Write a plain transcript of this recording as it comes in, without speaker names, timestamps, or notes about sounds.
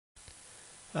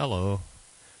Hello,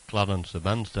 Clarence the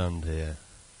Bandstand here.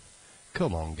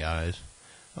 Come on guys,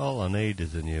 all I need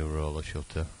is a new roller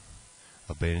shutter.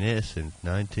 I've been here since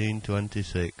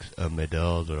 1926 and my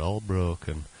doors are all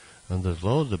broken and there's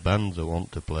loads of bands that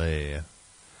want to play here.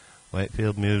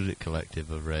 Wakefield Music Collective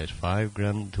have raised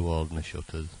 £5 towards my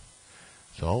shutters.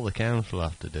 So all the council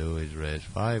have to do is raise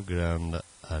 £5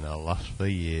 and I'll last for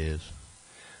years.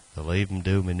 They'll even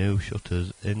do me new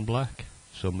shutters in black,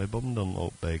 so my bum don't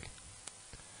look big.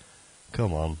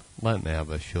 Come on, let me have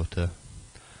a shutter.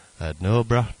 I had no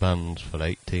brass bands for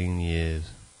 18 years.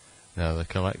 Now the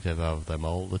collective have them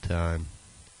all the time.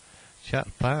 Chat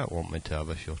Park want me to have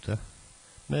a shutter.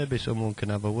 Maybe someone can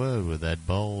have a word with Ed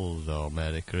Balls or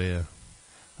Mary Creer.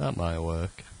 That might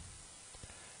work.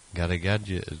 Gary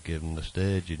Gadget has given the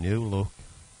stage a new look.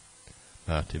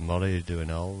 Martin Murray is doing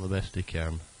all the best he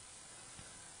can.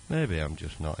 Maybe I'm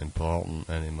just not important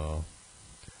anymore.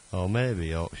 Or maybe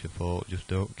Yorkshire folk just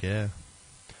don't care.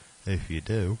 If you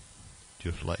do,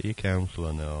 just let your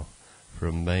counsellor know.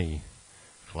 From me,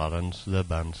 Clarence the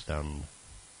Bandstand.